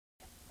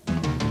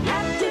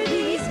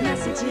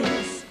it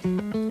is.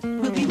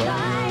 We'll be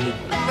right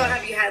back. Well,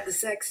 have you had the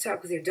sex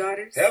talk with your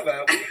daughters? Have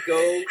I? We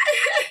go.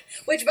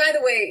 Which, by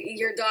the way,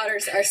 your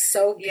daughters are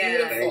so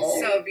beautiful.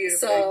 So beautiful.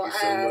 So, Thank you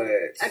so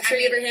much. I'm sure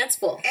you have your hands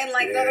full. And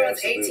like the Yeah, other one's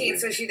absolutely. 18,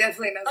 so she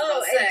definitely knows Oh,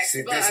 about and sex.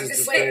 See, But this I'm is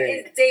just the like,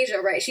 thing. It's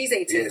Deja, right? She's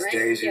 18, Yes, right?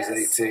 Deja's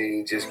Yes.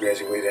 18, just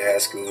graduated high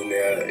school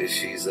now, and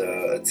she's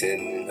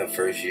attending her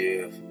first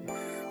year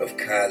of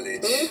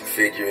college,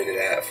 figuring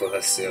it out for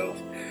herself.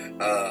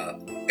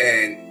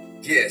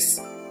 And yes,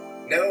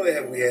 not only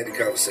have we had the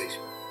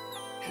conversation,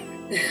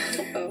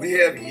 we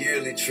have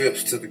yearly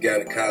trips to the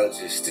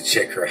gynecologist to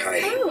check her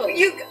height. Oh,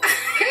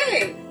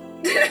 hey.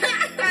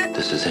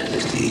 This is it.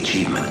 It's the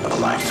achievement of a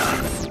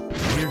lifetime.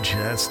 We're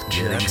just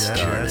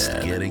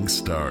getting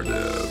started.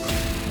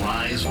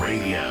 Rise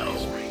Radio,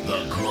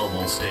 the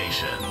global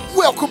station.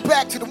 Welcome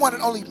back to the one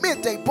and only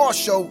Midday Boss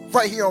Show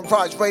right here on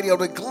Rise Radio,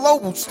 the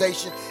global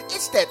station.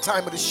 It's that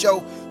time of the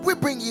show. We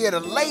bring you the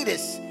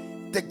latest,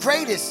 the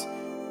greatest.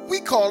 We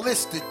call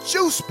this the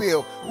Juice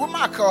Spill. With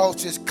my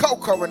co-host is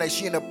Coco Renee.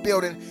 She in the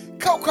building.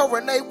 Coco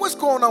Renee, what's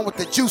going on with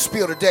the Juice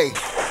Spill today?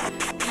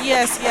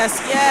 Yes.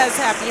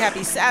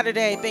 Happy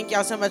Saturday. Thank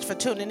y'all so much for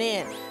tuning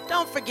in.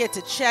 Don't forget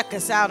to check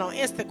us out on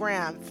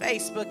Instagram,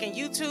 Facebook, and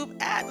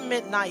YouTube at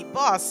Midnight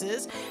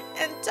Bosses.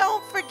 And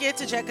don't forget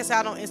to check us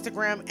out on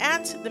Instagram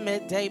at The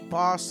Midday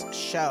Boss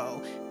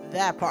Show.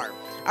 That part.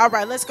 All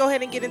right, let's go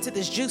ahead and get into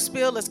this juice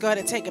spill. Let's go ahead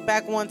and take it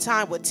back one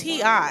time with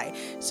T.I.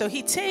 So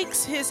he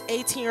takes his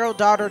 18-year-old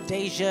daughter,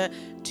 Deja,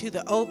 to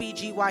the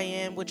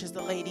OBGYN, which is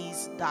the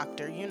ladies'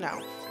 doctor, you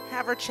know.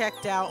 Have her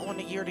checked out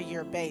on a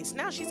year-to-year base.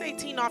 Now she's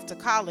 18 off to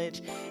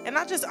college, and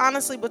I just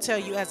honestly will tell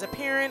you, as a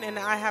parent, and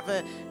I have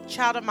a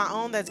child of my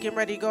own that's getting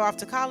ready to go off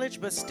to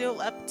college, but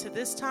still up to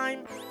this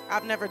time,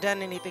 I've never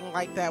done anything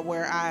like that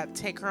where I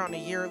take her on a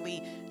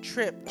yearly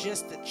trip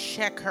just to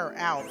check her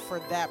out for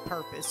that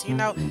purpose, you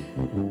know.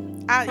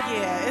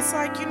 It's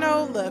like, you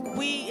know, look,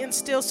 we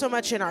instill so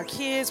much in our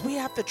kids. We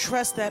have to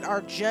trust that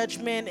our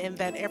judgment and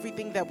that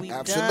everything that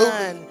we've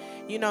done,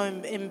 you know,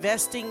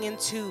 investing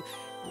into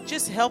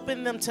just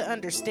helping them to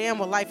understand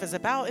what life is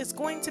about is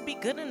going to be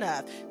good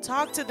enough.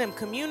 Talk to them,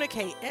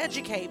 communicate,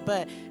 educate,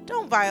 but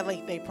don't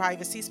violate their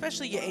privacy,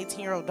 especially your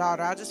 18-year-old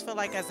daughter. I just feel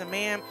like as a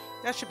man,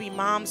 that should be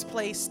mom's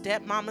place,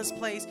 stepmama's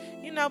place,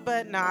 you know,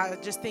 but nah, I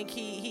just think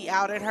he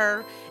outed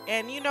her.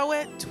 And you know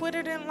what?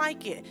 Twitter didn't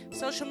like it.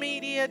 Social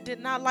media did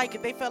not like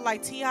it. They felt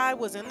like T.I.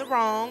 was in the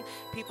wrong.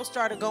 People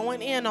started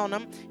going in on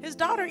him. His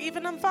daughter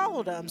even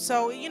unfollowed him.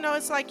 So, you know,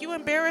 it's like you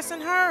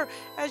embarrassing her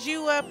as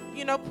you,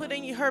 you know,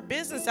 putting her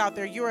business out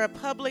there. You're a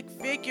public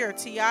figure,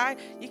 T.I.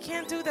 You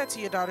can't do that to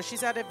your daughter.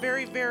 She's at a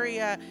very, very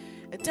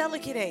a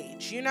delicate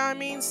age, you know what I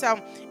mean? So,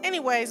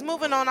 anyways,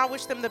 moving on. I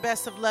wish them the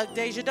best of luck.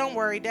 Deja, don't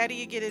worry. Daddy,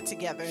 you get it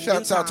together.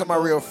 Shouts out to my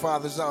real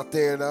fathers out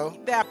there, though.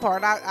 That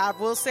part. I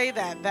will say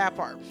that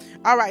part.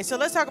 All right, so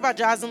let's talk about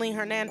Joseline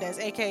Hernandez,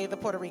 a.k.a. the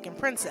Puerto Rican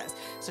princess.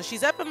 So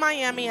she's up in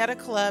Miami at a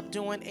club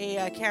doing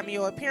a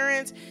cameo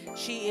appearance.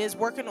 She is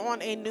working on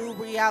a new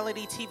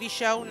reality TV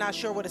show. Not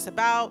sure what it's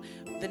about.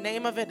 The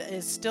name of it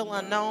is still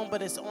unknown,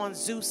 but it's on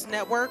Zeus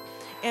Network.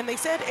 And they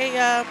said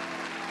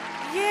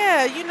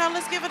yeah, you know,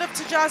 let's give it up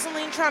to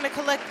Joseline trying to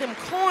collect them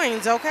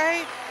coins,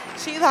 okay?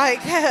 She like,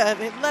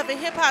 loving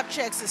hip-hop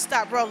checks to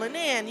stop rolling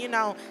in, you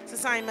know,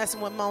 since I ain't messing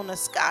with Mona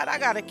Scott, I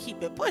gotta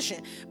keep it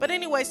pushing. But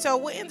anyway, so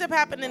what ends up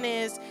happening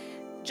is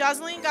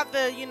Joseline got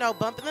the, you know,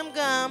 bumping them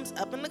gums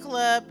up in the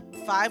club.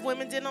 5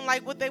 women didn't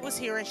like what they was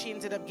hearing. She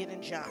ended up getting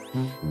jumped.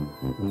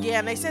 Yeah,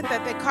 and they said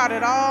that they caught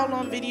it all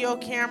on video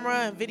camera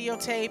and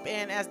videotape,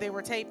 and as they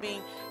were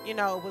taping, you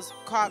know, it was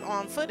caught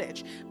on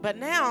footage. But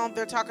now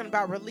they're talking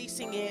about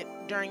releasing it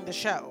during the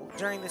show,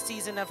 during the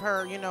season of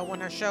her, you know,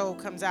 when her show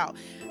comes out.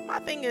 My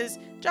thing is,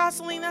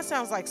 Joseline, that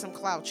sounds like some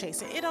clout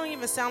chasing. It don't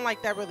even sound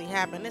like that really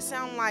happened. It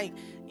sounds like,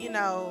 you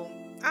know,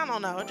 I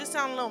don't know. It just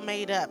sounds a little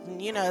made up, and,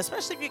 you know,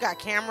 especially if you got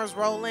cameras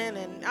rolling,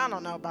 and I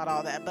don't know about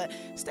all that. But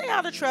stay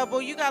out of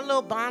trouble. You got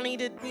little Bonnie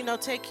to, you know,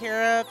 take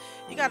care of.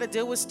 You got to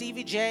deal with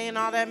Stevie J and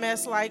all that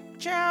mess. Like,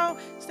 child,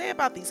 stay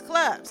about these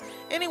clubs.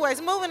 Anyways,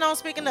 moving on.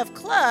 Speaking of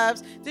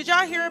clubs, did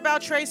y'all hear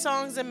about Trey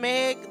Songz and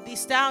Meg Thee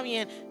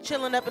Stallion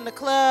chilling up in the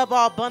club,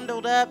 all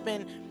bundled up,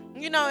 and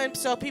you know, and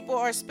so people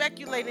are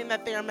speculating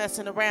that they're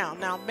messing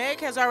around. Now,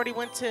 Meg has already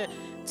went to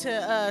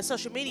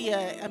social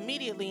media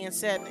immediately and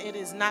said it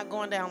is not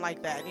going down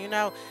like that, you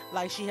know,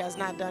 like she has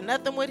not done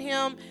nothing with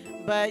him,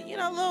 but, you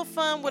know, a little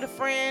fun with a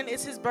friend.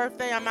 It's his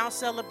birthday. I'm out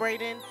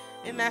celebrating,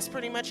 and that's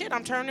pretty much it.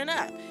 I'm turning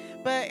up.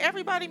 But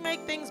everybody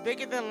make things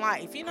bigger than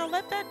life. You know,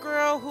 let that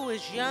girl who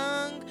is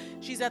young,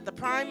 she's at the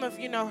prime of,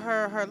 you know,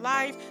 her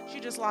life. She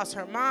just lost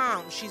her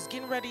mom. She's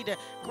getting ready to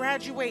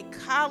graduate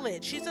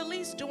college. She's at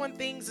least doing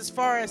things as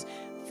far as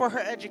for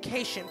her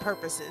education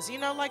purposes. You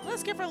know, like,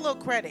 let's give her a little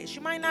credit. She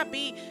might not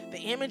be the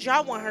image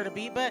I want her to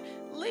be, but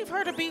leave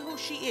her to be who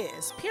she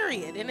is,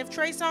 period. And if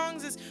Trey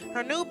Songz is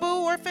her new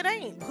boo, or if it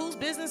ain't, whose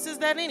business is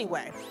that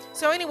anyway?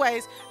 So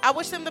anyways, I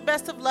wish them the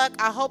best of luck.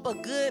 I hope a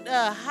good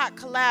hot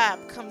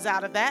collab comes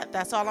out of that.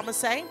 That's all I'm gonna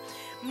say.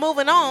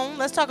 Moving on,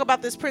 let's talk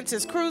about this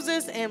Princess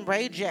Cruises and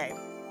Ray J.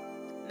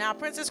 Now,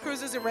 Princess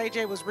Cruises and Ray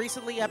J was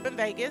recently up in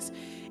Vegas.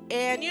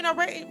 And, you know,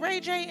 Ray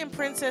J and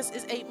Princess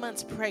is 8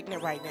 months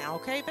pregnant right now,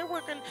 okay? They're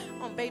working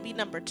on baby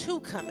number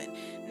 2 coming.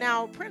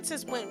 Now,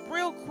 Princess went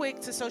real quick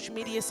to social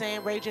media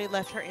saying Ray J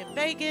left her in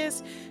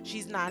Vegas.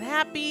 She's not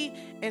happy.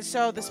 And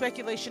so the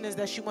speculation is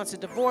that she wants a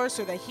divorce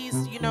or that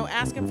he's, you know,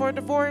 asking for a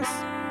divorce.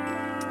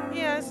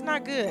 Yeah, it's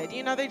not good.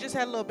 You know, they just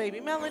had a little baby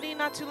Melody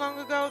not too long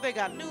ago. They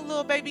got a new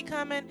little baby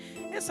coming.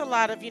 It's a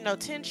lot of, you know,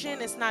 tension.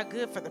 It's not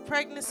good for the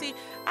pregnancy.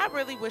 I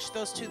really wish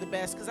those two the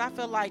best because I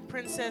feel like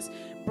Princess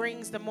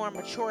brings the more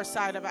mature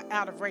side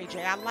out of Ray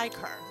J. I like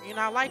her. You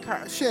know, I like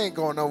her. She ain't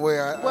going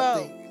nowhere. Well,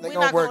 I think they're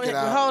going to work it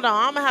out. Hold on.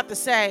 I'm going to have to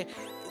say,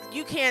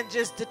 you can't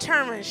just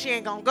determine she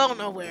ain't going to go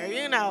nowhere.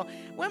 You know,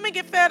 women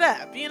get fed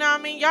up. You know what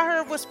I mean? Y'all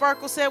heard what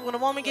Sparkle said when a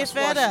woman gets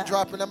fed up. She's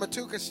dropping number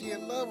 2 because she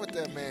in love with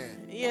that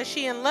man. Yeah,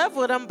 she in love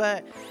with him,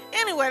 but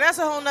anyway, that's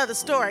a whole nother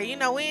story. You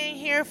know, we ain't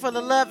here for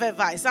the love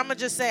advice. I'm going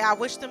to just say I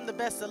wish them the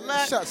best of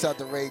luck. Shouts out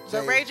to Ray J.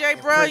 But Ray J,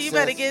 bro, you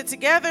better get it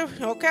together,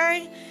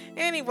 okay?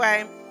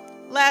 Anyway,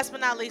 last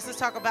but not least, let's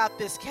talk about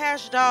this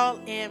Cash Doll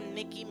and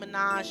Nicki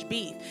Minaj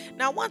beef.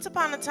 Now, once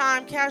upon a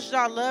time, Cash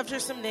Doll loved her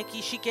some Nicki.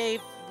 She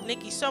gave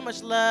Nicki so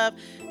much love,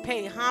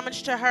 paid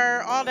homage to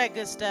her, all that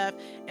good stuff.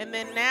 And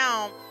then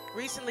now,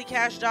 recently,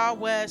 Cash Doll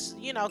was,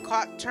 you know,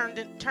 caught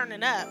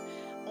turning up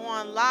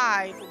on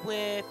live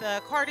with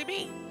Cardi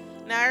B.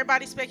 Now,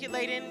 everybody's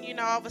speculating, you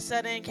know, all of a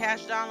sudden,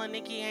 Cash Doll and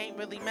Nicki ain't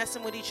really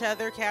messing with each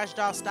other. Cash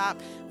Doll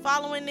stopped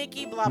following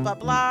Nicki, blah, blah,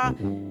 blah.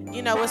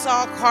 You know, it's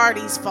all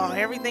Cardi's fault.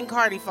 Everything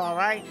Cardi fault,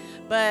 right?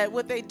 But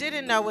what they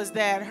didn't know was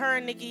that her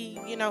and Nicki,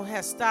 you know,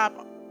 has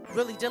stopped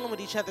really dealing with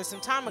each other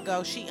some time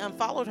ago. She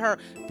unfollowed her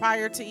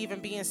prior to even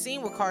being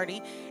seen with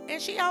Cardi,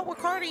 and she out with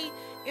Cardi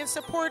in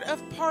support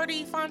of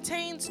Party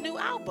Fontaine's new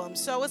album.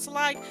 So it's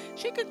like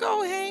she could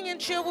go hang and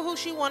chill with who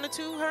she wanted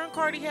to. Her and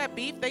Cardi had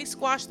beef. They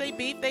squashed their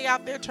beef. They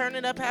out there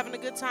turning up, having a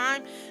good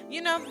time.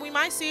 You know, we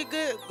might see a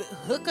good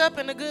hookup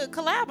and a good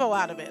collabo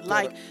out of it.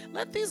 Like,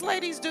 let these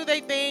ladies do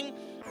their thing.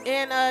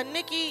 And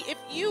Nicki, if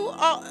you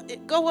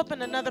go up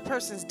in another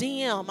person's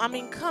DM, I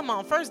mean, come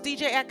on. First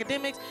DJ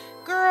Academics,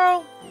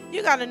 girl,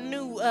 you got a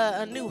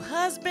new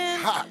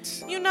husband.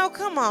 Hot. You know,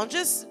 come on,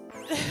 just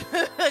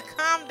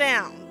calm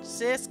down,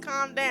 sis.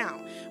 Calm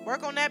down.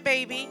 Work on that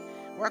baby.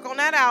 Work on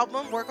that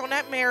album. Work on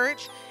that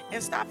marriage,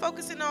 and stop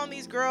focusing on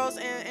these girls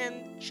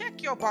and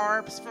check your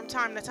barbs from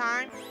time to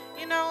time.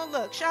 You know,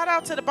 look, shout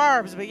out to the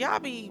barbs, but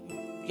y'all be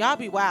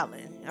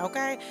wildin'.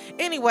 Okay.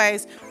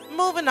 Anyways,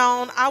 moving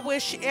on. I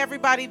wish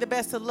everybody the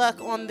best of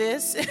luck on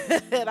this,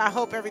 and I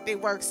hope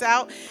everything works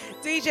out.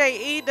 DJ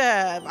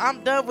E-Dub,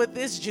 I'm done with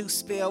this juice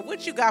spill.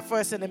 What you got for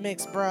us in the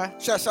mix, bruh?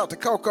 Shouts out to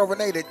Coco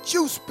Renee, the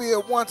juice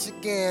spill once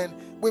again.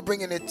 We're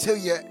bringing it to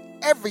you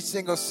every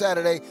single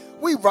Saturday.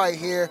 We right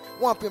here,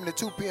 1 p.m. to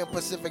 2 p.m.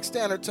 Pacific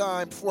Standard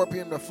Time, 4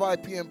 p.m. to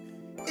 5 p.m.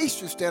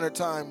 Eastern Standard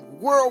Time,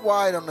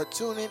 worldwide on the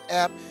TuneIn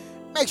app.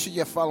 Make sure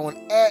you're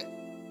following at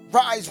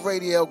Rise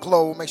Radio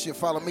Global. Make sure you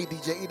follow me,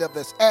 DJ E-Dub.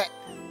 That's at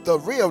The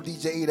Real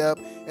DJ E-Dub.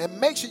 And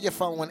make sure you're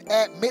following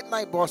at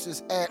Midnight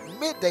Bosses, at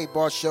Midday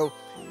Boss Show,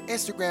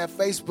 Instagram,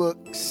 Facebook,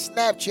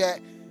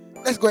 Snapchat.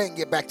 Let's go ahead and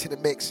get back to the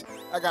mix.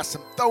 I got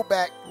some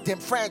throwback, them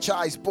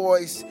franchise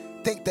boys.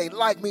 Think they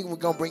like me. We're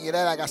going to bring you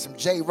that. I got some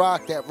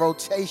J-Rock, that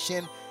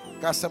rotation.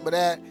 Got some of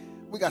that.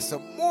 We got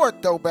some more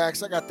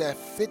throwbacks. I got that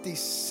 50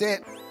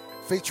 Cent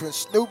featuring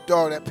Snoop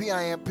Dogg, that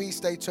PIMP.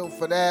 Stay tuned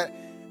for that.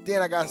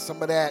 Then I got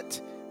some of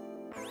that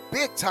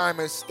Big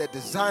Timers, that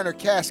Designer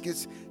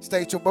Caskets.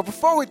 Stay tuned. But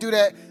before we do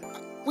that,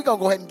 we're going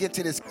to go ahead and get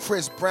to this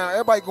Chris Brown.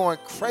 Everybody going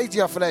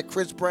crazy off of that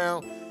Chris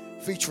Brown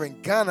featuring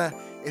Gunna.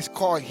 It's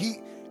called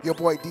Heat. Your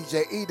boy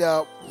DJ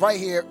E-Dub right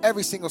here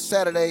every single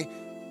Saturday.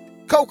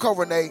 Coco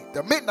Renee,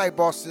 the Midnight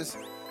Bosses,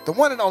 the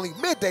one and only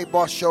Midday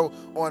Boss Show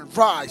on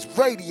Rise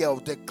Radio,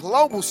 the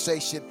global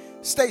station.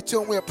 Stay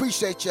tuned. We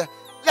appreciate you.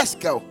 Let's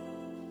go.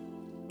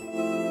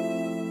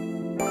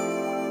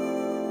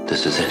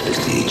 This is it.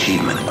 It's the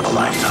achievement of a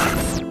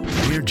lifetime.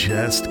 We're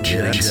just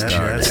getting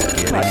started.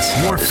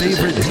 Your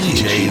favorite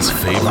DJ's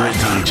favorite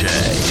DJ.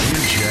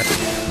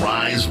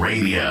 Rise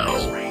Radio,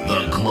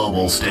 the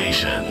global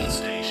station.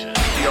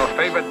 Your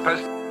favorite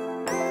person.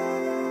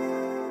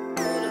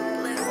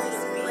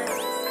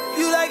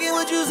 You like it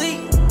what you see.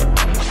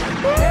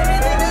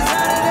 Everything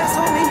designer, that's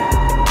on me.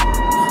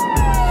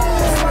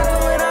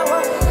 Smiling when I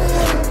walk.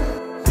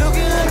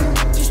 Looking at me,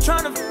 just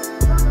trying to.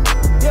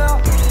 Yeah,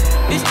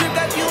 this trip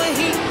got you in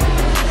heat.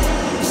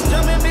 Just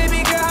jumping,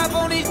 baby girl, hop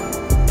on it.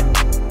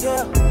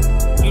 Yeah,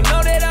 you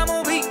know that I'm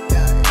on beat.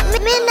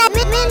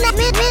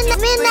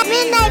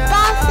 Midnight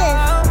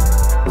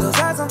Bosses. Those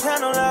eyes on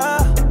kind of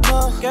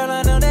love. Girl,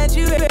 I know that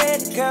you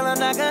ready. Girl, I'm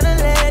not gonna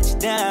let you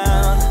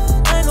down.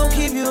 I ain't gonna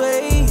keep you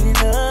waiting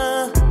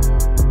up.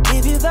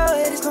 If you go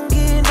ahead, it's gonna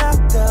get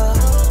knocked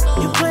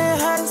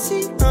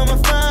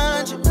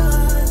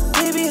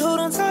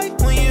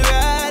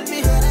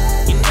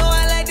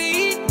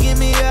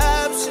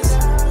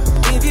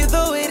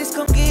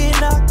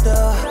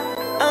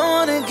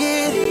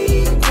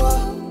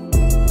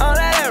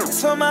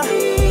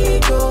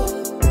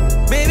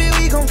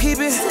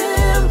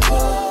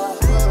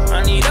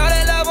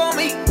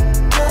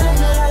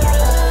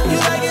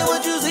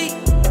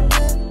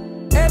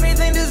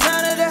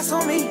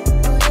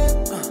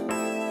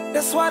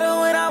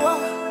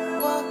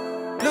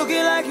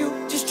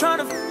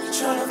tryna,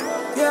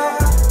 yeah.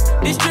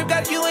 This trip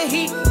got you in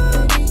heat.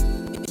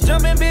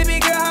 Jumpin', baby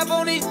girl, hop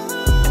on it,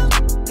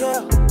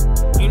 yeah.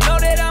 You know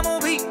that I'm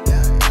on beat.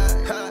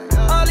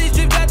 All these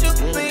trips got you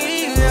in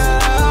heat,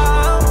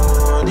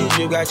 yeah. This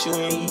trip got you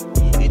in heat.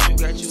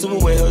 Super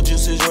wet, her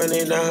juices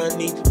running down her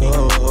knee.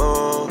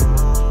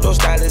 No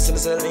stylist in the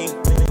saline.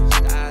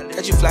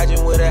 Got you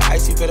flashing with an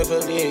icy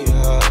pedophilia.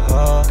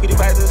 Pretty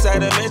vibes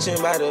inside the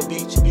mansion by the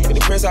beach. Get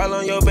the prints all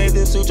on your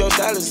bathing suit, your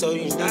stylist so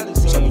you need.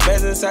 Show me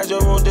beds inside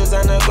your room,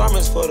 designer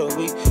garments for the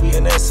week.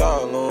 And that's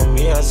all on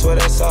me, I swear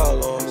that's all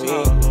on me.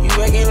 You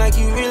acting like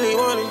you really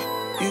want it,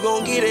 you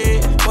gon' get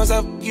it. Once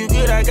I you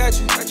good, I got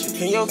you.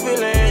 In your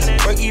feelings,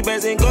 Perky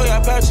bands and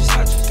Goya pouches.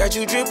 Got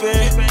you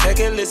drippin', I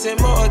can listen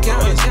more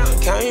accountants.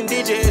 Counting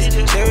digits,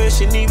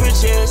 cherishing the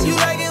riches. You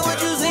like it what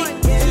you see.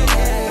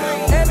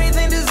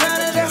 Everything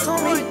designer, that's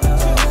on me.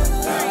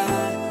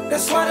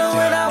 That's why the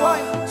when I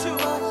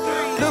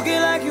walk,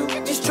 looking like you,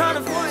 just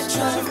tryna,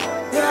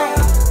 yeah.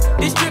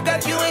 This trip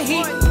got you in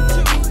heat.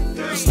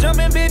 Just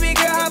jumpin', baby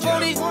girl, hop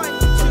on it,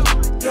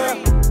 yeah.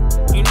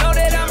 You know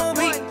that I'm on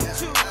beat.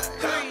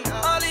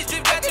 All these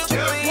trips got you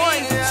in heat.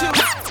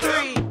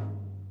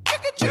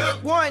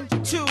 1, 2,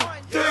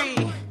 3.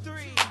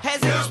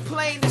 As it was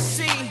plain to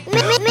see.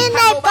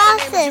 Midnight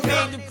Bosses.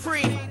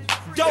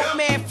 Dope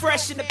man,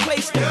 fresh in the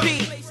place to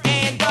be.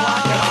 And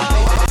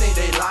I think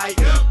they like.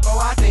 Oh,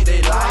 I think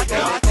they like.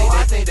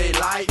 I think they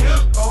like.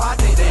 Oh, I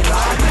think they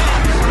like.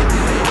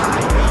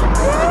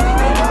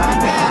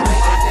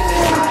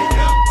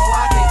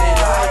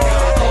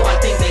 Oh, I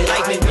think they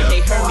like me when they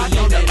heard me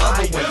on the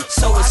other one.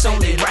 So it's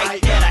only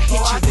right that I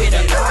hit you with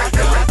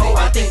another one. Oh,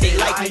 I think they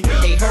like me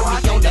when they heard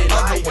me on the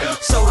other one.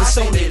 So it's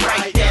only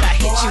right that I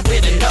hit you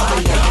with another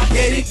one.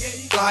 Yeah,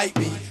 these like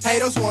me.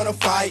 Haters wanna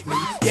fight me.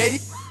 Yeah,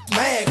 these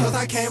mad cause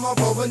I came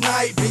up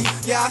overnight, B.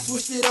 Yeah, I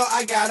switched it up,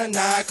 I got a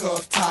 9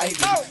 cuff tight.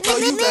 So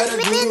you better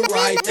do the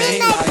right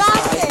thing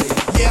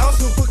like yeah, I'm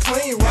super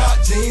clean,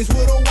 rock jeans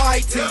with a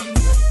white tee.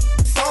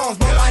 Songs,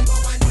 but I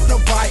no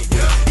bite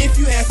me. If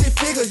you had 6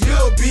 figures,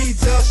 you'll be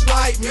just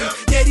like me.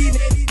 Yeah, these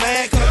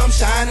mad cause I'm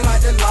shining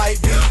like the light,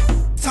 B.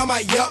 Talking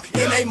about yup,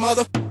 in they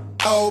mother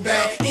old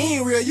bag.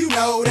 Ain't real, you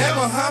know that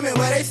Muhammad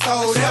where they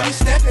sold that. We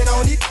stepping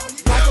on it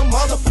like a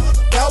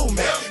motherfucker dough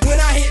man. When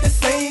I hit the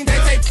scene, they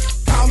take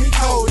call me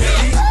cold.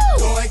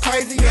 Going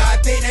crazy, yeah, I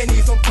think they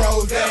need some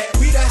pros.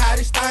 We the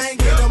hottest thing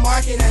in the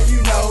market, and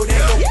you know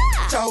that.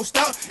 Go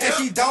stuck, and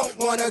she don't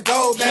wanna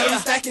go back. We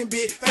stacking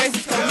big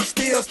faces, cause we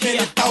still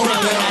spinning throw. When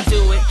I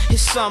do it,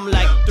 it's something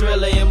like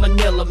Thriller in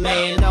Manila,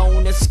 man.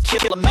 Known as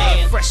Killer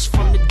Man, fresh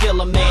from the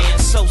dealer, man.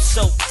 So,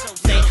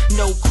 ain't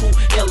no cool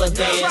illa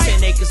dance.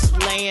 10 acres of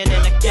land,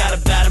 and I got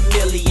about $1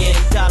 million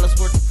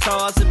worth of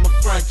cars in my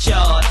front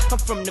yard. I'm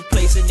from the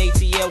place in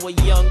ATL where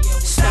young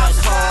stunt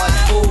hard.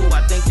 Ooh,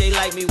 I think they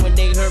like me when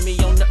they heard me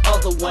on the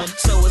other one.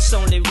 So it's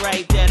only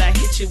right that I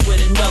hit you with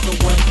another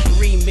one.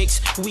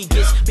 Remix, we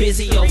get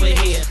busy over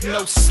here.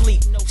 No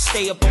sleep,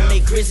 stay up on they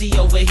grizzy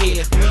over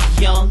here.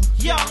 We young,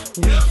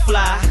 we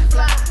fly,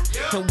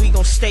 and we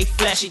gon' stay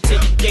flashy till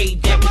the day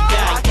that we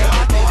die.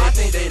 Oh, I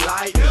think they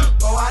like.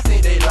 Oh, I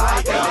think they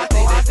like.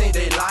 I think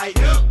they like.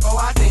 Oh,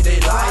 I think they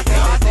like.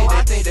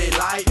 I think they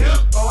like.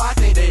 Oh, I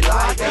think they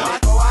like.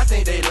 Oh, I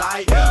think they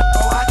like.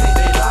 Oh, I think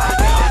they like.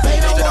 They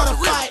don't wanna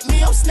fight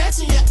me. I'm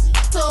snatching your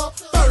up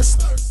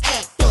first.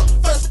 Act up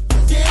first.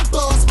 Getting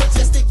buzz,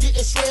 majestic,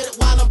 getting shredded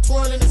while I'm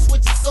twirling and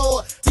switching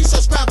sword.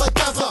 T-shirt scrap a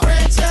cover.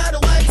 Red child, a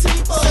white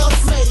tee-boy.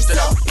 Self-made,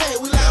 self-paid.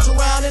 We lounge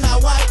around in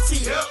our white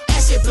tee.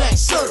 Ashy black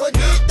shirt. But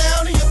get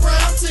down in your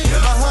brown tee.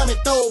 Muhammad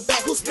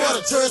throwback. Who sport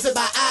a jersey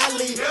by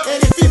Ali? And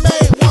if he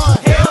made one,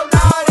 hell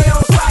no, they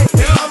don't fight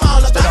me. I'm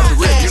all about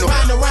cash,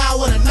 riding around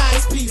with a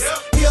nice piece.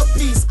 Hip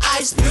piece,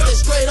 ice piece, they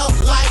straight up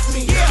like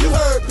me. You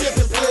heard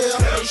Pippin Player.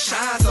 They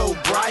shine so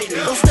bright.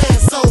 Don't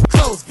stand so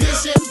close.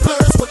 Vision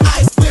blurs with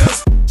ice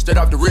blurs. Straight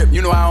off the rip,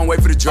 you know I don't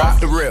wait for the drop.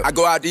 The rip. I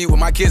go out to eat with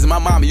my kids and my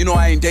mama, you know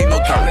I ain't dating no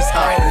countless.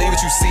 I don't believe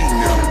what you see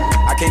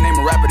now. I can't name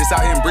a rapper that's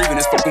out here and breathing,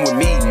 that's fucking with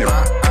me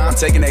now. I'm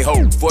taking they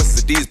whole forces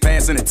of these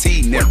pants and a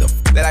tee now.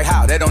 They like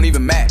how? That don't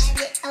even match.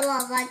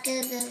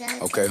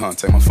 Okay,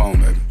 take my phone,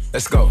 baby.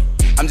 Let's go.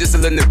 I'm just a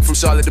little nigga from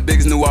Charlotte, the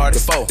biggest new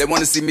artist. They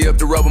wanna see me up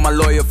the road with my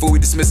lawyer, fool, we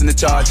dismissing the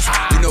charges.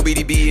 You know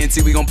BDB and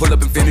T, we gon' pull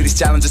up Infinity's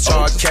challenges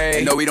charges.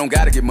 Okay. No, we don't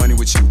gotta get money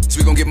with you, so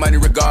we gon' get money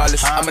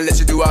regardless. I'ma let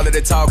you do all of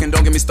that talking,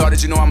 don't get me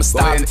started, you know I'ma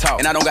stop it.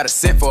 And I don't got a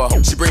cent for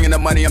her. She bringing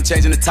up money, I'm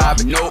changing the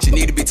topic. No, she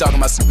need to be talking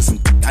about some.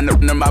 I know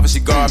her mouth, but she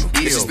garbage.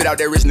 If she spit out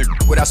that rich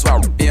nigga, without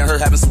swallow, me and her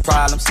having some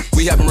problems.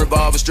 We having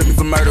revolvers, stripping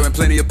for murder, and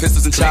plenty of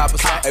pistols and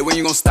choppers. Hey, when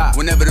you gon' stop?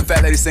 Whenever the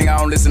fat lady sing, I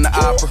don't listen to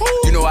opera.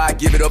 You know I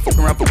give it up, fuck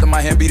around, put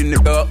my hand, beat a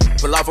nigga up.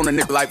 But pull off on a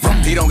nigga like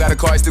he don't got a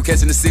car, he still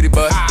catching the city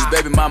bus. His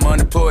baby mama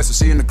unemployed, so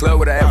she in the club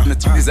with her app and the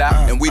titties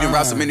out. And we done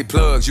route so many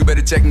plugs, you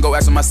better check and go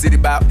ask on my city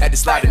bout. Had to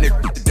slide the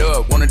nigga with the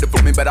dub, wanted to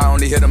put me, but I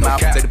only hit him out.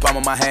 Take the palm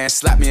of my hand,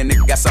 slap me, a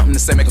nigga got something to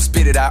say, make him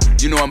spit it out.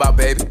 You know I'm about,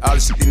 baby, all the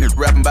shit these niggas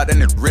rapping about, that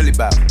nigga really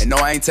about. And no,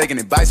 I ain't taking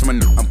advice from a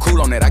nigga, I'm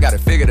cool on that, I got it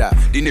figured out.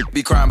 These niggas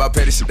be crying about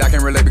petty shit, I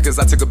can't relate because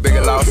I took a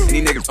bigger loss. And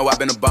these niggas know I've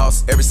been a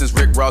boss, ever since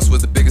Rick Ross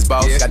was the biggest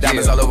boss. Got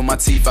diamonds all over my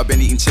teeth, I've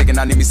been eating chicken,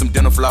 I need me some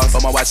dental floss.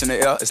 But my watch in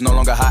the air, it's no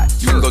longer hot,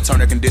 you can go turn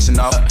the condition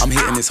off. I'm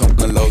hitting this hoe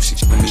low, she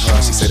let me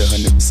hard, she said that her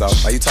nigga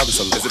soft. Why you talking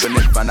so low? Cause if a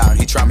nigga find out,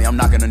 he try me, I'm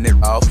knocking a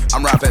nigga off.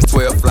 I'm riding past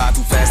 12, flying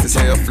too fast as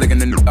hell, flicking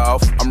the nigga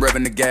off. I'm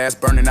revving the gas,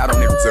 burning out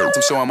on niggas,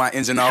 I'm showing my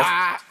engine off.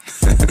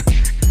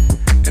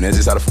 And that's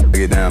just how the fuck I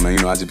get down, man. You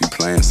know, I just be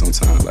playing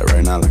sometimes. Like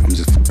right now, like I'm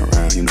just fucking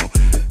around, you know.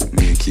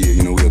 Me and Kid,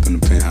 you know, we up in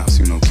the penthouse,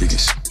 you know, kicking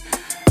shit.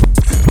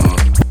 And,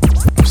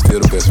 I'm still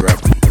the best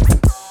rapper.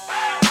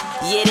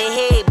 Yeah, they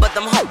hate, but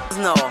them hoes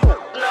know.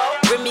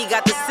 Remy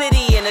got the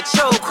city in a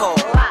chokehold.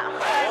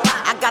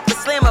 I got the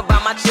slammer by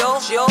my Joe.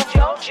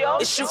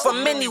 It shoot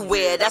from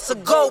anywhere, that's a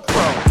GoPro.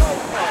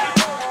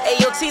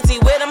 Ayo,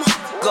 TT, where them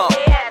go?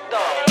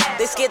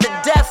 They scared to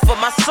death for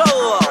my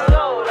solo.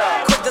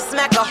 Quick to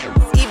smack a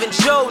even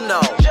Joe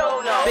know.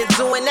 Been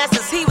doing that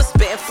since he was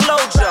spitting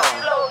Flojo.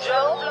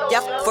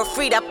 Y'all for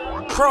free, that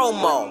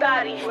promo.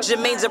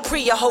 Jermaine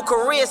Dupri, your whole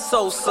career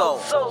so-so.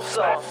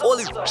 All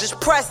these just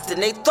pressed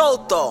and they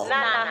though.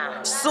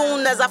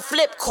 Soon as I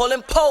flip, call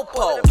him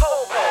Popo.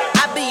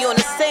 I be on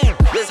the same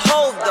as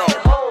Hov though.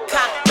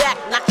 Cock back,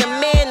 knock a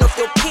man off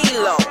your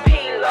pillow.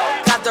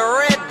 Got the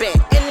red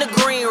band in the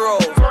green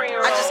robe.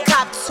 I just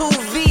copped 2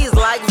 V's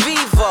like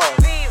Vivo.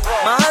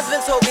 My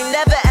husband told me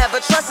never ever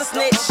trust a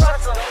snitch.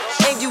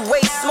 And you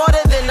way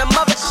smarter than the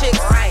mother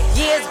chicks.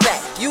 Years back,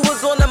 you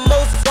was on the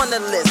most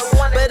wanted list.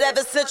 But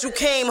ever since you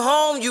came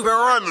home, you been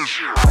running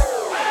shit.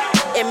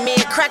 And me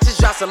and Crack just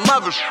dropped some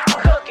other shit.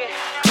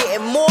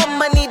 Getting more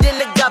money than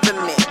the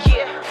government.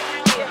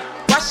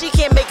 Why she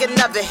can't make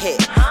another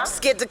hit?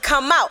 Scared to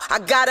come out, I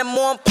got him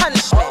on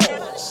punishment.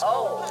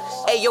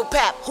 Hey yo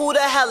Pap, who the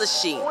hell is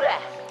she?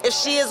 If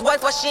she his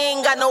wife, why she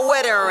ain't got no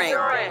wedding ring?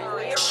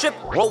 Strip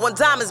roll 1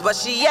 diamonds, but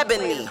she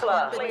ebony.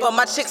 But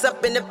my chicks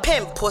up in the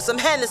pimp, pour some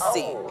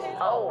Hennessy.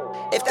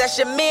 If that's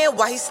your man,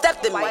 why he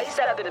stepped in me?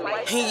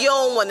 And you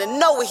don't wanna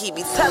know what he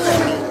be telling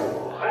me.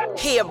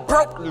 He a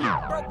broke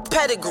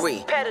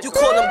pedigree. You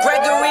call him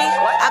Gregory,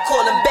 I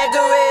call him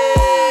Beggery.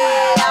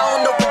 I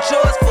don't open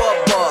drawers for a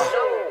boy,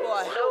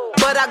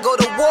 but I go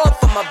to war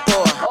for my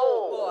boy.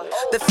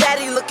 The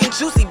fatty looking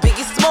juicy,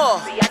 Biggie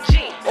small.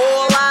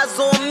 All eyes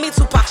on me,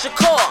 Tupac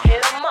Shakur.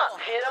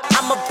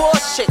 I'm a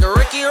boss chick,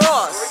 Ricky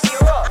Ross.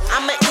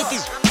 I'ma eat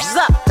these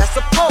up, that's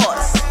a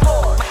pause.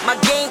 My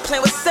game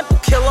plan was simple,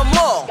 kill them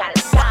all.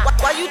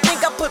 Why you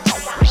think I put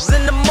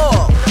in the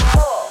mall?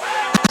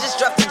 I just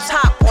dropped the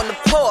top on the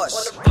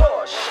Porsche.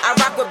 I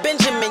rock with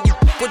Benjamin, you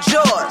with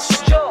George.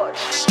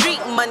 Street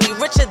money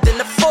richer than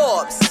the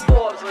Forbes.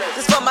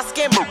 This for my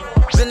skin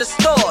in the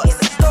stores.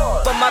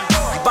 For my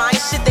buying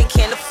shit they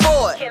can't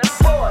afford.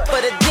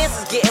 For the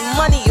dancers getting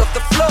money off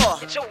the floor.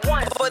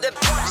 For the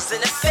bitches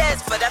in the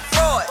feds for that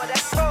fraud.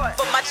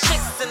 For my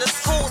chicks in the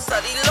school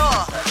study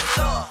law.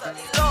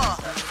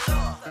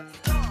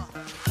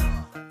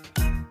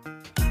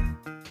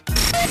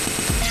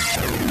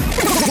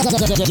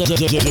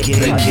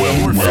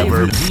 Your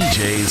favorite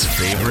DJ's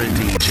favorite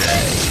DJ.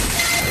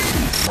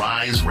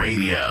 Rise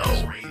Radio,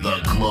 the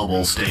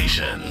global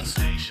station.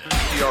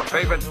 Your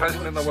favorite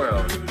person in the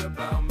world.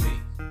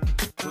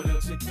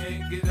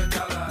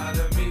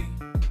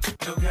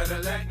 No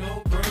Cadillac,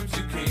 no perms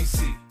you can't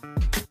see.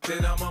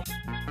 Then I'm a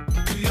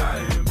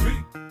B.I.M.B.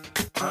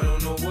 I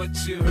don't know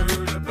what you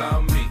heard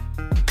about me.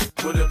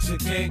 Put up, you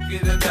can't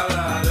get $1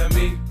 out of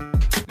me.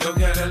 No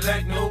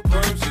Cadillac, no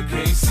perms you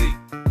can't see.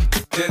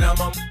 Then I'm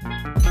a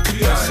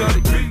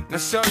B.I.M.B. Now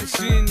shorty,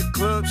 she in the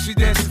club, she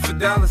dancing for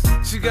dollars.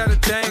 She got a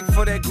thing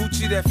for that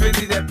Gucci, that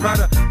Fendi, that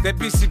Prada, that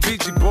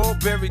BCBG,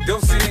 Burberry,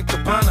 Dolce &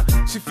 Gabbana.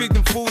 She feed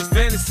them fools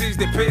fantasies,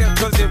 they pay her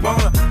cause they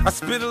want her. I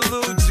spit a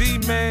little G,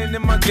 man,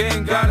 and my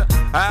gang got her.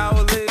 An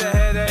hour later,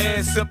 had her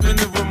ass up in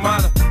the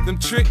Ramada. Them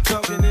trick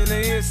talking in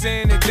her ear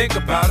saying they think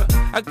about her.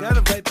 I got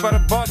her right by the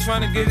bar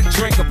trying to get a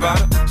drink about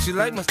her. She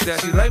like my style,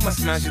 she like my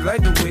smile, she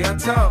like the way I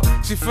talk.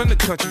 She from the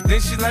country,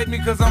 then she like me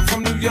cause I'm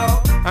from New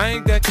York. I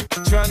ain't that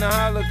trying to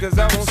holler cause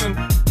I want some.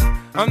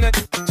 I'm not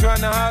trying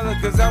to holler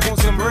cause I want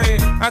some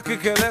bread. I could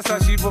care less how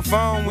she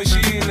perform when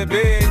she in the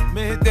bed.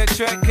 Man, hit that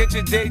track, catch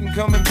a date and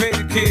come and pay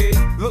the kid.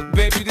 Look,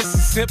 baby, this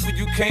is simple,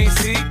 you can't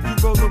see. You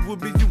rollin'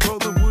 with me, you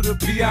rollin' with a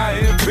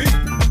P.I.M.B.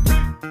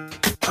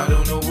 I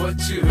don't know what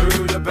you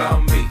heard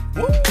about me.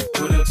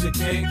 Put up, you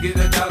can't get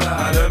 $1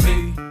 out of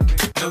me.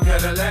 No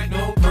Cadillac,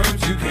 no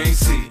perms, you can't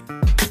see.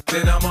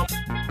 Then I'm a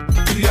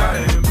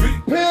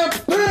P.I.M.B. Pimp,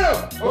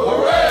 pimp,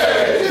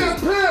 hooray! Pimp,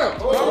 pimp,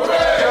 hooray!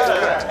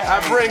 I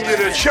bring you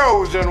the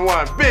chosen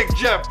one, Big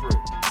Jeffrey.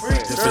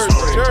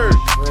 Church.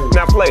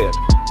 Now play it.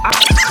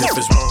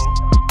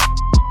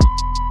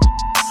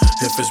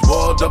 If it's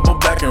wall, double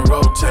back in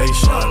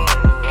rotation.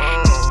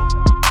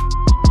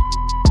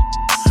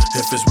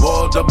 If it's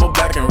war, double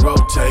back in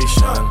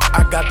rotation.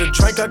 I got the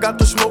drink, I got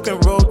the smoke in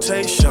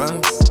rotation.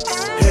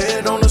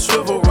 Head on the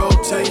swivel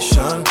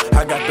rotation.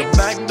 I got the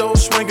back door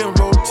swinging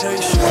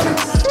rotation.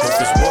 If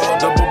it's war,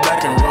 double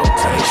back in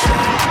rotation.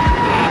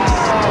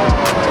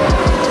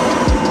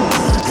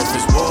 If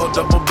it's war,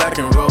 double back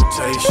in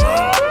rotation.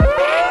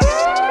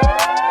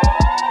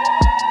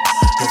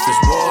 If it's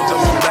war,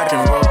 double back in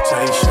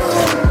rotation.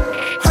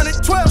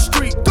 112th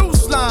Street,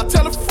 Deuce Line,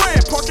 tell a friend,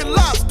 parking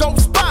lots, dope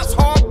spots,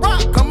 hard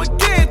rock, come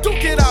again,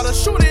 duke it out or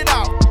shoot it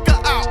out,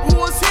 got out, who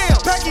was him,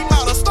 pack him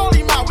out or stall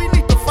him out, we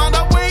need to find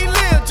out where he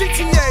live,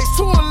 GTAs,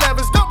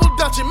 211s, double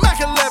dutching, Mac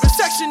 11,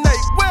 Section 8,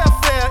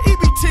 welfare,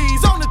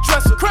 EBTs on the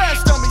dresser,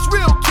 crash dummies,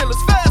 real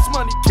killers, fast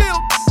money, kill,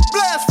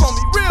 blast for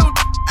me, real,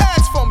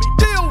 ask for me,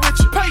 deal with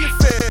you, pay your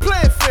fare,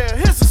 play it fair,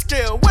 here's a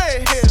scale,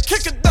 way here,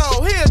 kick a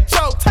door, here a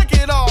joke, take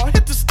it all,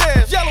 hit the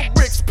stairs, yellow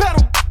bricks,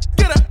 pedal,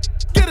 get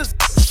us,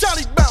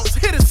 shawty bounce,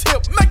 hit his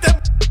hip, make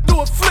that do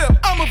a flip.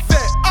 I'm a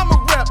vet, I'm a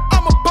rep,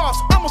 I'm a boss,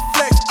 I'm a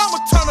flex, I'm a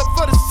turn up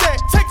for the set.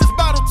 Take this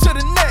bottle to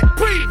the neck,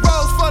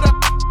 pre-rolls for the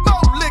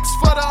more licks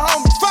for the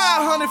homies,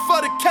 500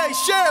 for the K,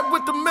 share it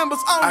with the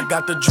members only. I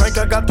got the drink,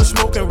 I got the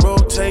smoke in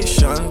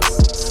rotation.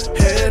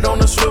 Head on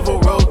the swivel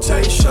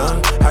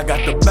rotation. I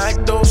got the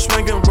back door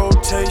swinging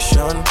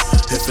rotation.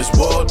 If it's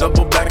war,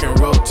 double back in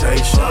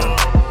rotation.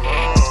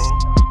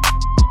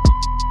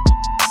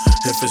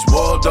 If it's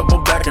war,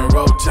 double back in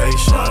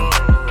rotation.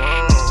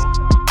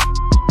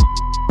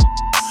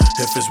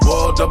 If it's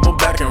war, double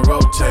back in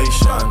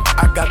rotation.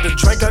 I got the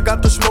drink, I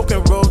got the smoke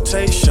in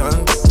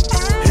rotation.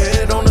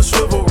 Head on the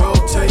swivel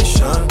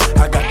rotation.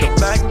 I got the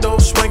back door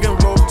swinging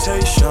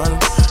rotation.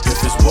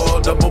 If it's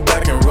war, double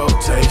back in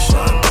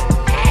rotation.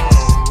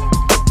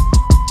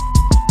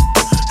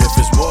 If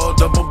it's war,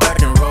 double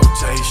back in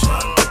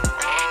rotation.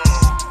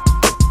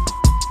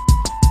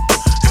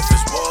 If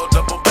it's war,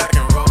 double back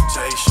in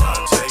rotation.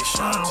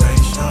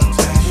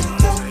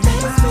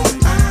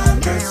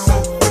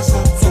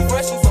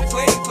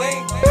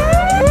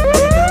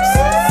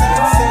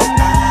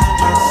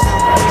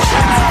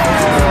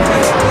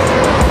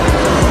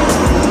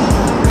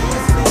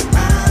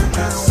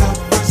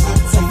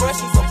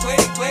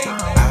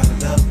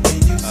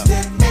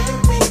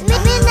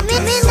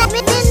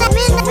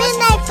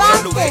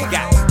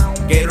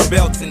 Gator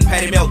belts and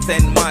patty melts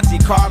and Monte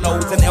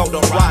Carlos and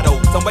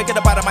Eldorados. I'm waking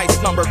up out of my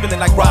slumber feeling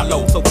like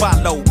Rollo, so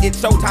follow.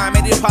 It's showtime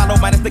at the Apollo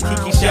minus the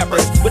Kiki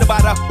Shepherds. With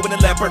about a with a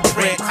leopard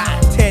print.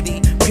 Teddy,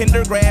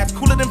 Pendergrass,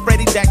 cooler than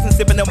Freddie Jackson,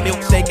 sipping a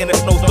milkshake in a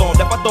snowstorm.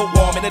 Left my throat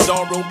warm in the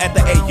dorm room at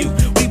the AU.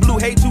 We blew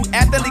hay to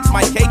athletes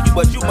might cake you,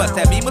 but you must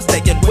have me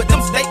mistaken with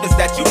them statements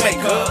that you make,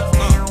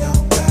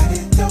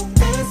 Nobody don't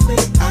ask me,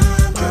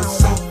 I'm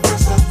just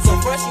so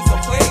fresh and so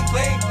clean,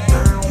 clean.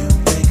 You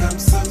think I'm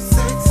so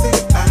sexy,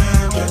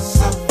 I'm just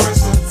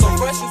so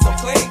fresh and so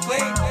clean,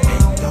 clean.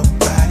 Ain't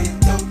nobody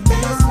don't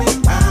ask me,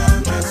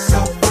 I'm just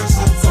so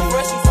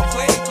fresh and so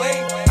clean,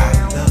 clean. I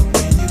love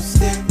when you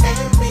stare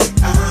at me,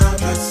 I'm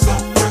just so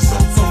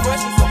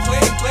fresh and so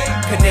clean, clean.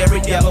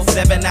 Canary yellow,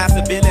 7 eyes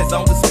of villains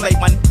on display.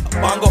 My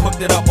bongo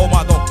hooked it up, oh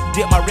my god.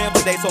 Dip my rim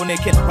today so they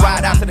can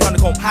ride out to the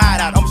honeycomb hide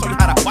out. I'm show you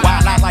how to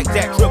wild out like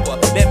Jack Tripper.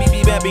 Let me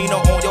be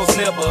Bambino on your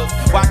slippers.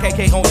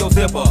 YKK on your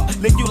zipper.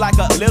 Lick you like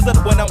a lizard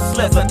when I'm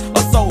slizzard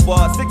or sober.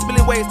 6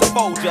 million ways to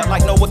fold ya.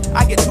 Like Noah's,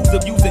 I get 2s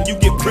of use and you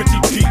get pretty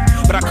deep.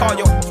 But I call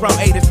you from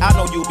 80s, I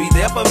know you'll be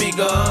there for me,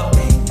 girl.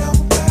 Ain't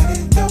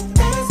nobody don't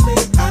ask me,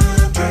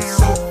 I'm just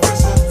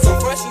so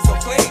fresh and so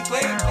clean,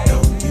 clean.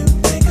 Don't you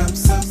think I'm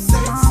so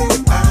sexy?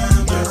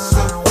 I'm just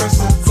so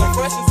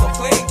fresh and so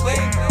clean,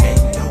 clean.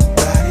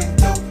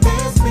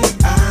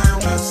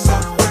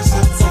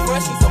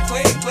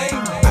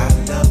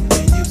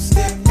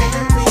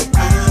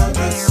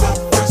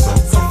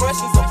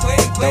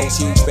 Those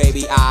huge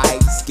baby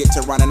eyes get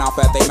to running off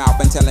at their mouth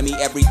and telling me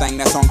everything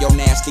that's on your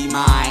nasty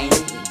mind.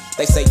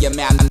 They say you're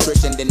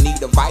malnutrition, then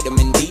need a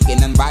vitamin D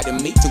and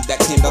inviting me to that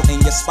tingle in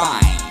your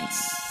spines.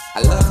 I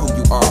love who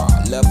you are,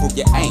 love who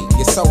you ain't.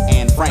 You're so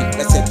Anne Frank.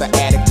 Let's hit the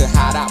attic to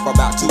hide out for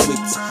about 2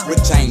 weeks.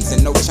 Rick James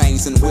and no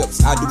chains and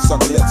whips. I do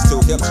suck lips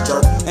till hips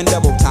jerk and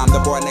double time. The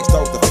boy next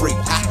door's the freak.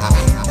 Ha ha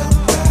ha.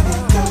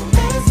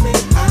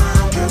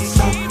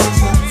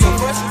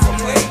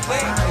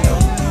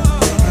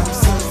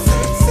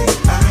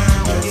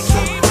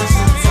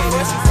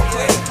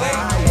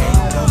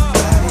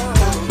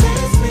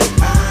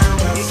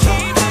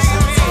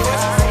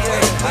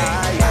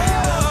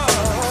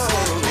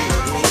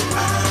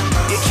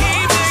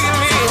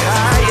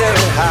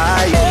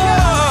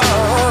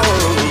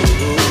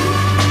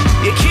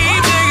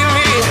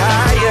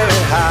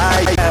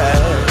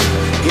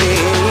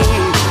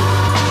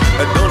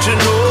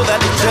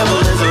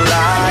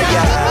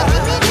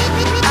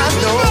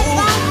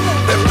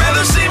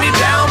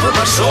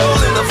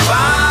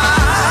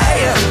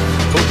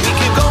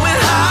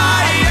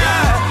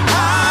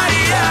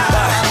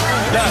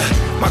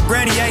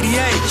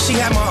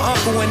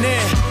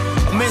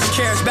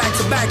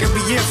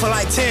 For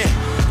like 10,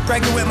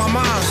 pregnant with my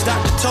mom,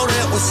 doctor told her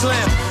it was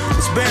slim.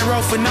 Was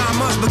bedrock for 9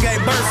 months, but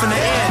gave birth in the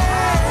end.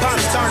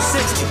 Pops turned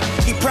 60,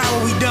 he proud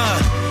what we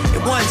done. It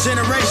The one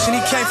generation,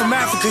 he came from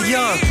Africa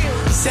young.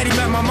 Said he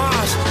met my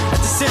mom's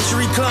at the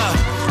Century Club.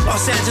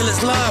 Los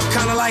Angeles love,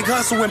 kinda like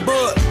Hustle and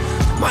Bud.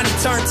 Money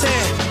turned 10,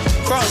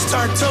 cross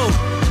turned 2.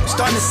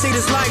 Starting to see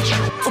this life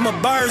from a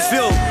bird's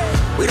view.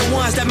 We the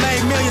ones that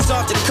made millions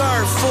off the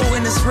curve. Fool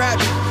in this rap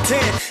 10,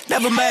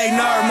 never made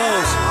nerd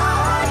moves.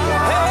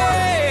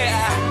 Hey,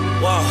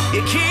 whoa.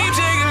 You keep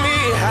taking me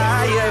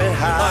higher and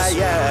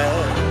higher.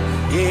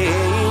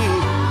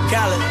 Yeah,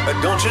 Khaled. But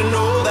don't you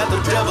know that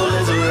the devil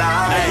is a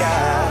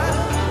liar?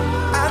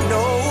 I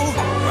know.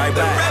 Right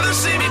back. They'd rather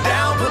see me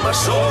down, put my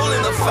soul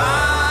in the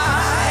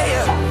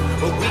fire.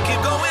 But we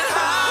keep going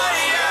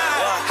higher,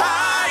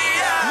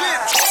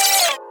 higher.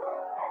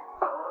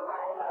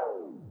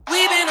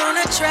 We've been on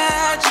a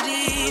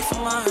tragedy for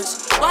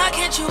once. Why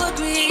can't you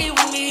agree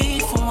with me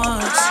for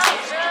once?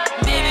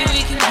 Maybe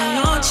we can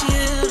be on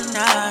chill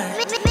tonight.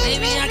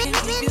 Maybe I can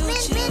give you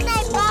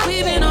chills.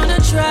 We've been on a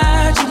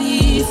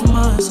tragedy for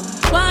once.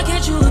 Why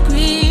can't you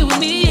agree with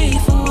me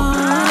for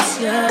once?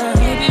 Yeah,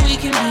 maybe we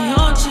can be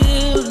on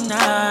chill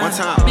tonight. One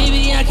time.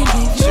 Maybe I can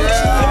give you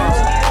chills.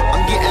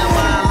 I'm getting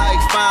mine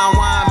like fine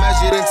wine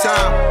measured in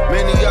time.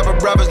 Many other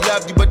brothers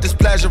love you, but this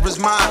pleasure is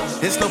mine.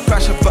 It's no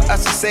pressure for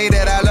us to say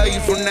that I love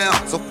you from now.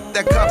 So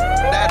that cup,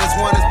 that is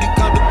one that's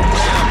become the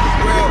now.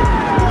 Real,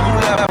 who you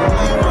love,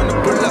 who you wanna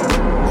pull up.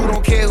 Who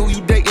don't care who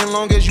you dating,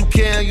 long as you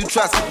care and you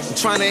trust. I'm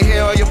trying to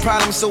hear all your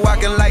problems so I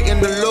can lighten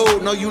the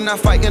load. No, you not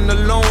fighting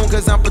alone,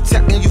 cause I'm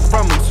protecting you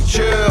from them. So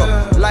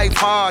chill, life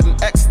hard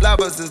and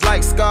ex-lovers is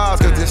like scars.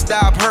 Cause they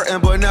stop hurting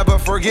but never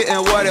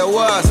forgetting what it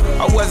was.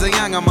 I wasn't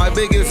young and my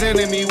biggest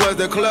enemy was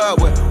the club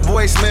with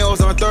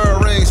voicemails on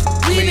third rings.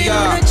 We've been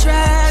on a So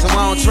tragedy I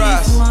don't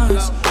trust. for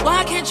once.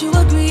 Why can't you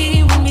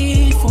agree with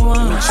me for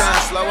once? Trying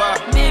to slow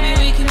up. Maybe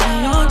we can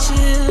be on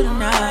chill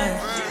tonight.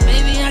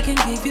 Maybe I can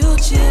give you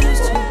chills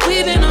too.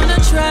 We've been on a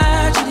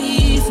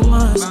tragedy for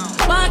once.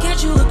 Why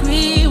can't you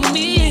agree with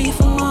me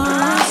for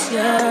once?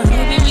 Yeah,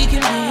 maybe we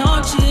can be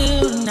on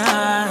chill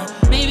tonight.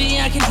 Maybe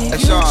I can give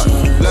you chills.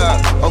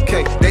 Look,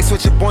 okay, they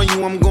switch up on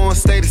you, I'm gonna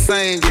stay the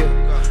same,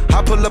 yeah.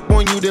 I pull up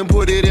on you, then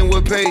put it in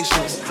with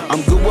patience.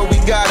 I'm good where we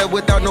got it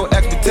without no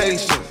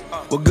expectations.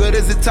 What good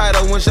is the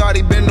title when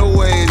shawty been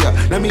away?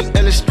 Yeah. Let me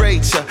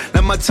illustrate ya,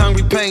 let my tongue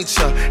repaint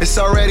ya. It's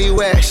already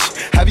wet.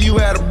 Have you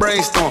had a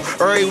brainstorm?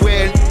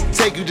 Everywhere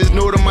take you, just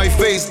know that my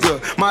face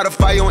good.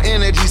 Modify your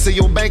energy so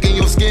your bank and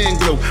your skin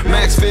glow.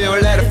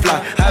 Maxfield, let it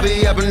fly. I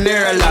be up in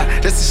there a lot.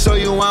 Just to show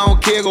you I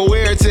don't care, go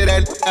wear it to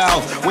that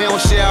house. We don't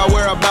share our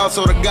whereabouts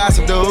or the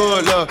gossip, the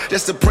hood love.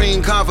 Just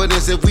supreme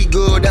confidence, if we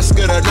good, that's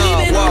good enough.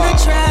 We've been on a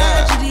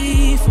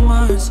tragedy for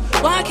once.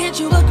 Why can't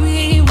you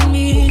agree with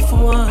me for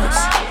once?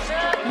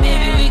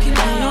 Maybe we can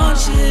be on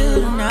chill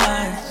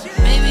tonight.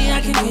 Maybe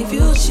I can give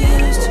you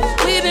chills too.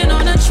 We've been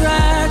on a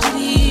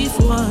tragedy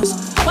for once.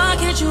 Why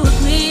can't you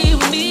agree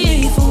with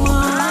me for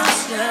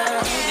once?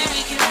 Yeah. Maybe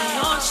we can be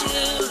on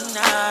chill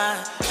tonight.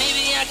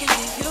 Maybe I can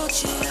give you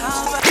chills.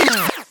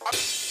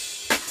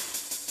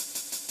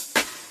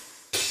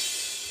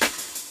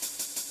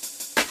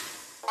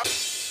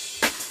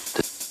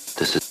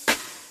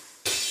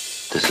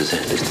 This is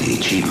it. It's the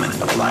achievement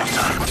of a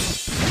lifetime.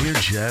 We're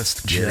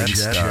just getting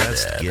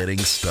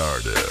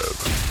started.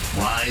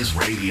 Rise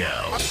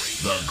Radio,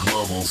 the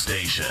global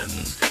station.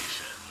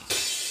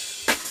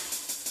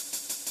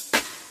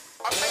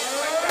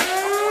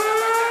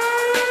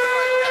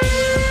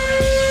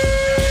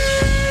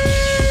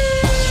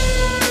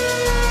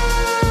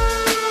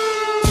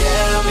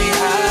 Tell me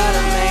how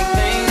to make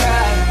things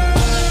right,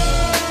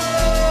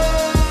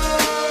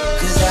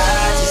 'cause I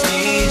just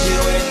need you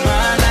in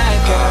my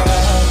life, girl.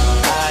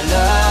 I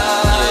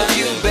love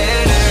you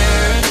better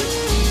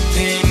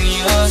than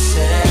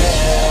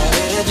yourself,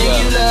 better than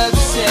you love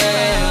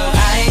yourself.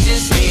 I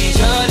just need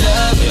your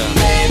loving,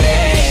 baby.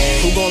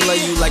 Who gon'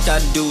 love you like I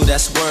do?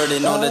 That's word.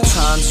 And all the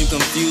times you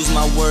confuse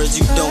my words,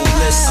 you don't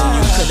listen.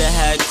 You could've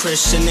had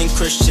Christian and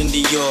Christian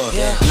Dior.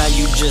 Now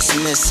you just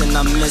missing,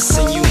 I'm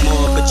missing you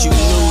more. But you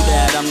knew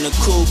that I'm the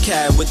cool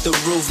cat with the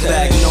roof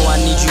back. No, I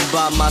need you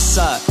by my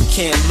side,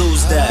 can't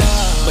lose that.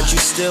 But you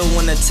still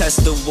wanna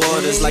test the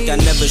waters, like I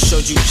never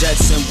showed you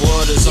jets and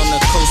waters on the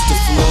coast of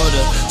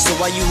Florida. So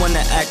why you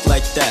wanna act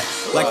like that?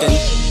 Like I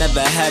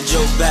never had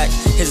your back,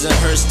 his and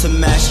hers to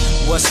match.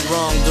 What's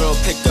wrong, girl?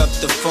 Pick up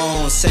the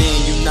phone,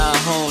 saying you not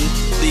home,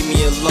 leave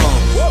me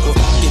alone. Well,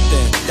 f it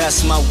then,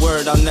 that's my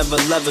word, I'll never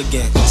love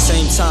again.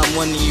 Same time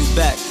wanting you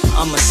back,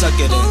 I'ma suck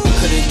it in.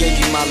 Could've gave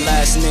you my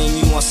last name,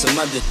 you want some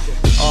other.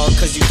 All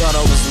cause you thought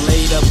I was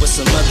laid up with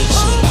some other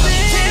shit.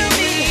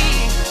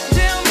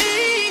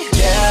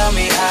 Tell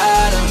me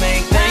how to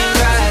make things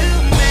right,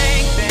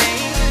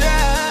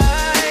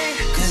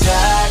 'cause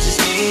I just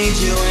need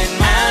you in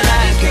my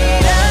life, girl.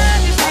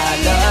 I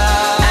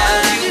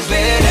love you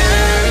better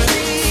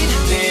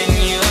than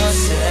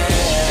yourself,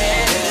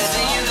 better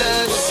than you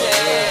love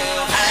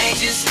yourself. I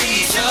just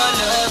need your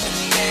love,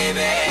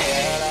 baby.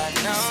 Girl, I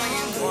know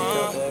you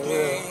want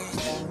me.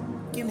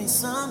 Give me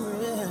some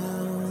real,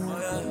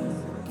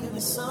 give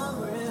me some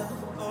real.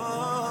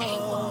 Oh,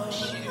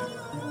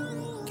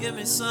 give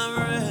me some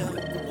real.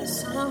 Give me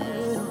some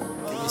real,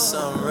 give me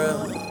something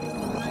real.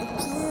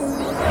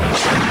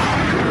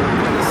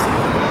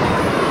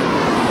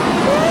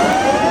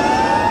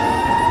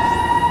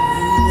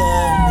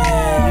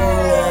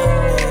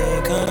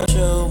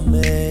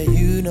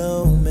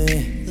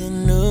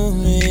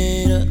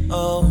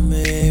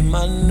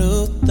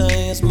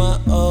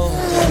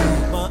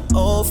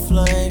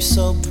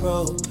 So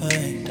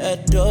propane,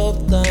 that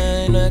dope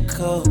thing, that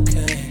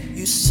cocaine.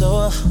 You so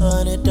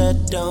 100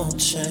 that don't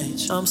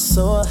change. I'm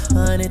so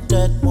 100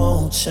 that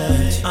won't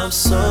change. I'm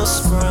so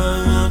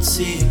sprung on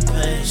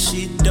T-Pain.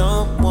 She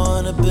don't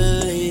wanna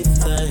believe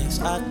things.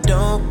 I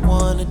don't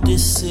wanna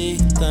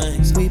deceive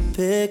things. We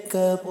pick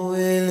up,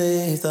 we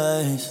leave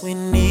things. We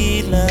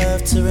need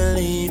love to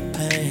relieve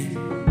pain.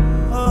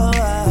 Oh,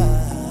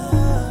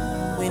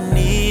 we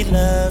need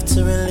love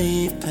to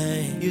relieve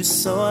pain. You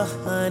so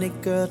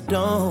 100, girl,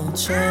 don't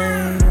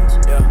change.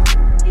 Yeah.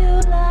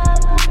 You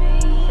love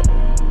me,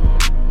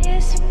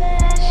 you're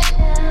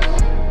special,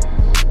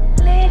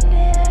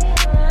 different,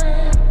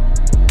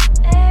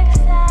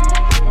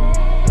 excited.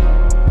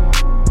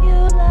 You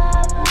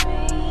love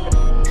me,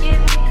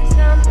 give me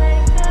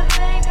something to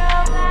think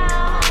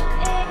about,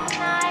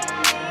 ignite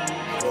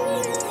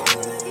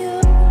me.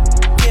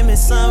 Give me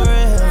some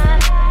real.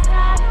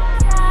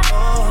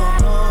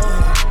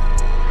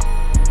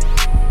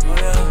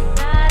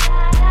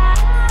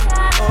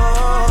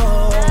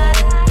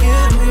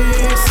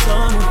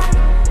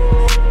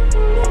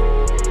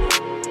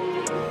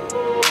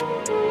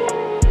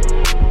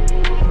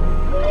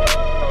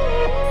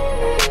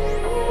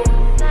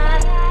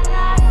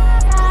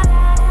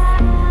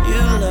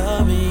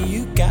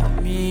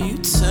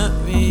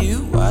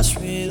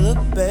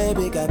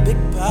 Baby, got big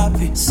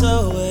poppy,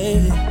 so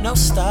wavy, no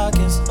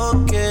stockings.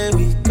 Okay,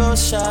 we go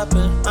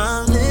shopping.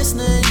 I'm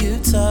listening, you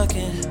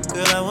talking.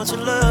 Girl, I want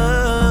your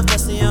love.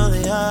 That's the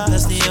only high,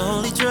 that's the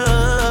only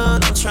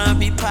drug. I'm trying to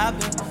be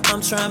popping.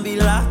 I'm trying to be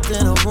locked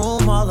in a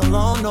room all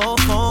alone, no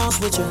phones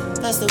with you.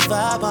 That's the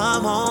vibe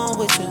I'm on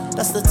with you.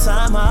 That's the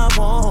time I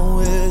want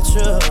with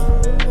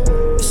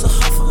you. It's so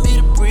hard for me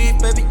to breathe,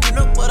 baby. You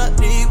know what I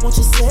need. Won't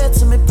you say it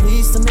to me,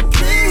 please? To me,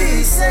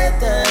 please. Say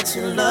that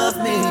you love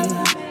me.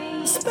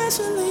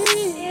 Especially,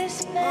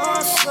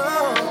 oh,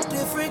 so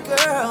different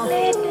girl,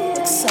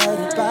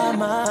 excited by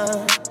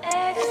mine.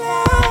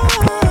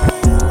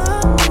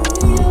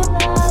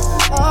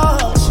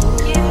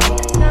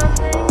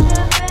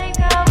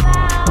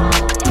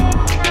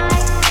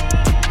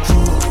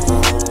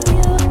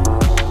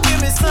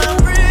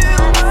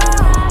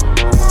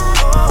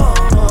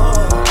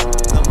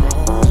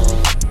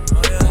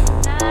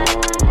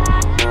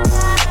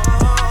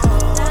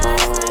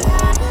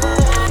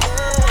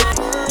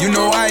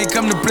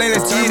 Come to play,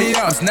 let's get it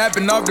up.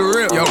 Snapping off the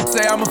rip. Yo,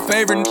 say I'm a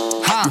favorite.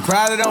 You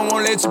probably don't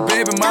wanna let your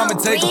baby mama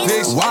take a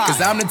picture. Why? Cause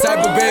I'm the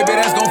type of baby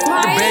that's gon'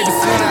 fuck the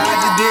babysitter. I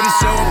just did a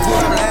show and put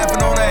up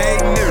laughing on the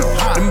hating nigga.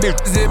 Them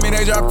bitches hit me,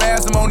 they drop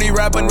fast. I'm on these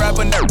rapping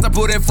nerds. I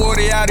put that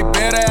 40 out, he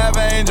better have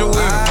an angel with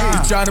him.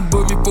 You tryna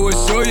book me for a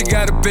show, you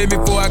gotta pay me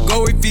before I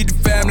go. We feed the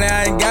family,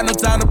 I ain't got no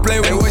time to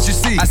play with. Hey, what you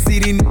see? I see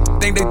these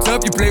think they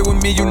tough, you play with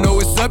me, you know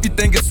it's up. You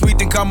think it's sweet,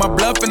 then call my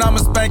bluff and I'm a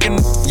spanking.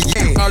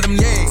 Yeah, all them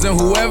niggas and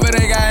whoever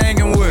they got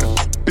hanging with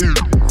them.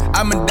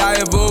 I'ma die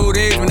of old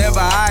age whenever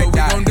I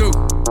die. What we gon' do?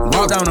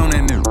 Walk down on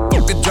that nigga.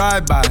 The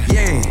drive-by.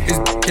 Yeah. His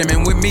came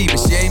in with me, but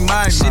she ain't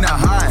mine. She not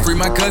high. Free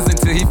my cousin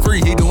till he free.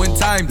 He doing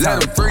time.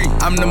 Let him free.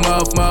 I'm the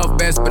muff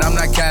best, but I'm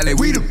not Cali.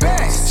 We the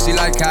best. She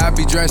like how I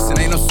be dressed and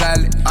ain't no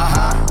salad.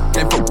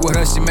 Can't fuck with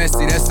her, she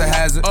messy. That's a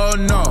hazard. Oh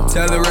no.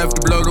 Tell the ref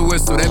to blow the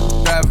whistle. That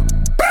driver.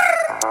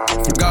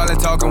 Fuck all that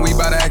talking, we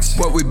bout action.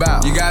 What we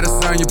bout? You got a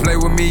son, you play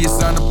with me, your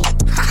son.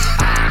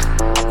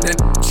 That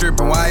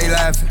trippin', why he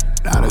laughing?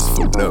 Nah, that's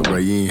fucked up, bro.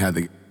 You ain't have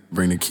to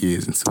bring the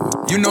kids into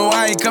it. You know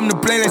I ain't come to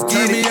play, let's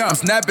get it up. I'm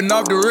snapping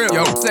off the rip.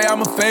 Yo, say I'm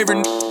a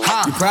favorite.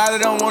 You probably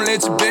don't wanna let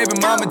your baby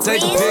mama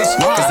take a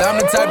picture. Cause I'm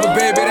the type of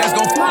baby that's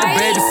gon' fuck the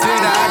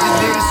babysitter. I just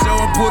did a show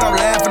and put up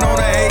laughing on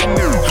the hating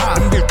nigga.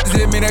 Them bitches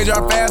hit me, they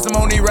drop fast. I'm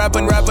on these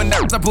rapping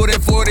nerds. I put that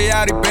 40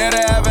 out, he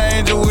better have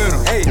an angel with him.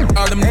 Hey,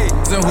 all them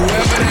niggas and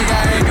whoever they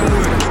got hanging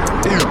with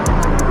him.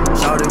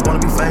 Shawty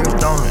wanna be famous,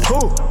 don't it?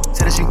 Who?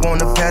 Said that she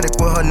want a paddock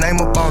with her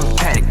name up on it.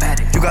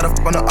 Paddock. You gotta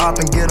f on the op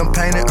and get them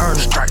paid and earn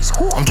it. Strikes.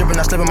 I'm drippin',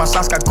 I slippin' my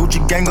socks, got Gucci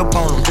gang up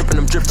on them.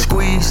 I'm drippin'.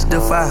 Squeeze,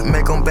 defy,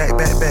 make them back.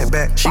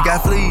 She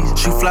got fleas,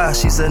 she fly,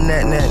 she's a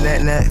nat.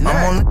 I'm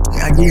on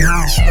I get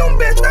high, she on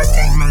batch, I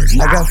can't match.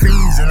 I got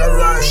fees in her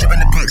line, shipping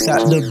the picks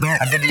out the back.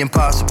 I did the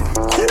impossible,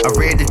 I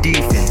read the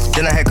defense,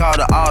 then I had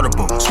called the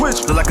audible. Switch,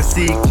 look like a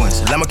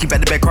sequence, I'ma keep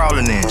at the back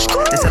crawling in.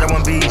 They said I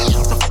wouldn't be,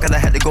 the fuck I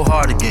had to go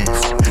hard again.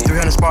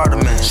 300 Sparta,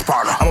 man.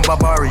 I'm a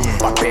barbarian.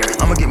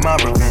 I'ma get my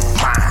revenge.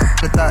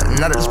 The thought,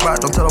 not at the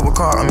spot, don't tell her what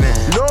car I'm in.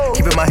 No.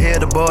 Keeping my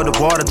head above the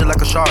water just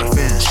like a shark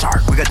fin.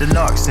 We got the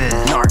narcs in.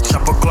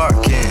 Chopper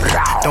Clark in.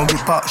 Don't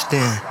get boxed in.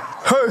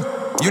 Hey.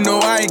 You know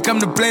I ain't come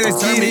to play, let's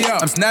turn me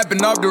up. I'm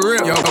snapping off the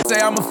rip. Yo, say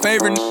I'm a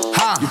favorite.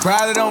 You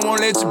probably don't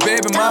wanna let your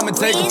baby mama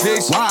take a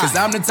picture. Cause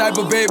I'm the type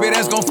of baby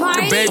that's gon'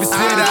 fuck the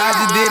babysitter. I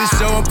just did a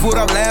show and put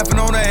up laughing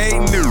on the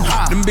hating news.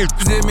 Them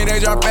bitches hit me, they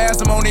drop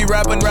fast. I'm only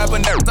rapping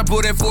nerds. I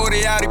put that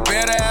 40 out, he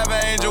better have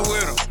an angel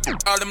with him.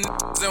 All them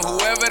and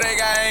whoever they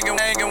got hanging.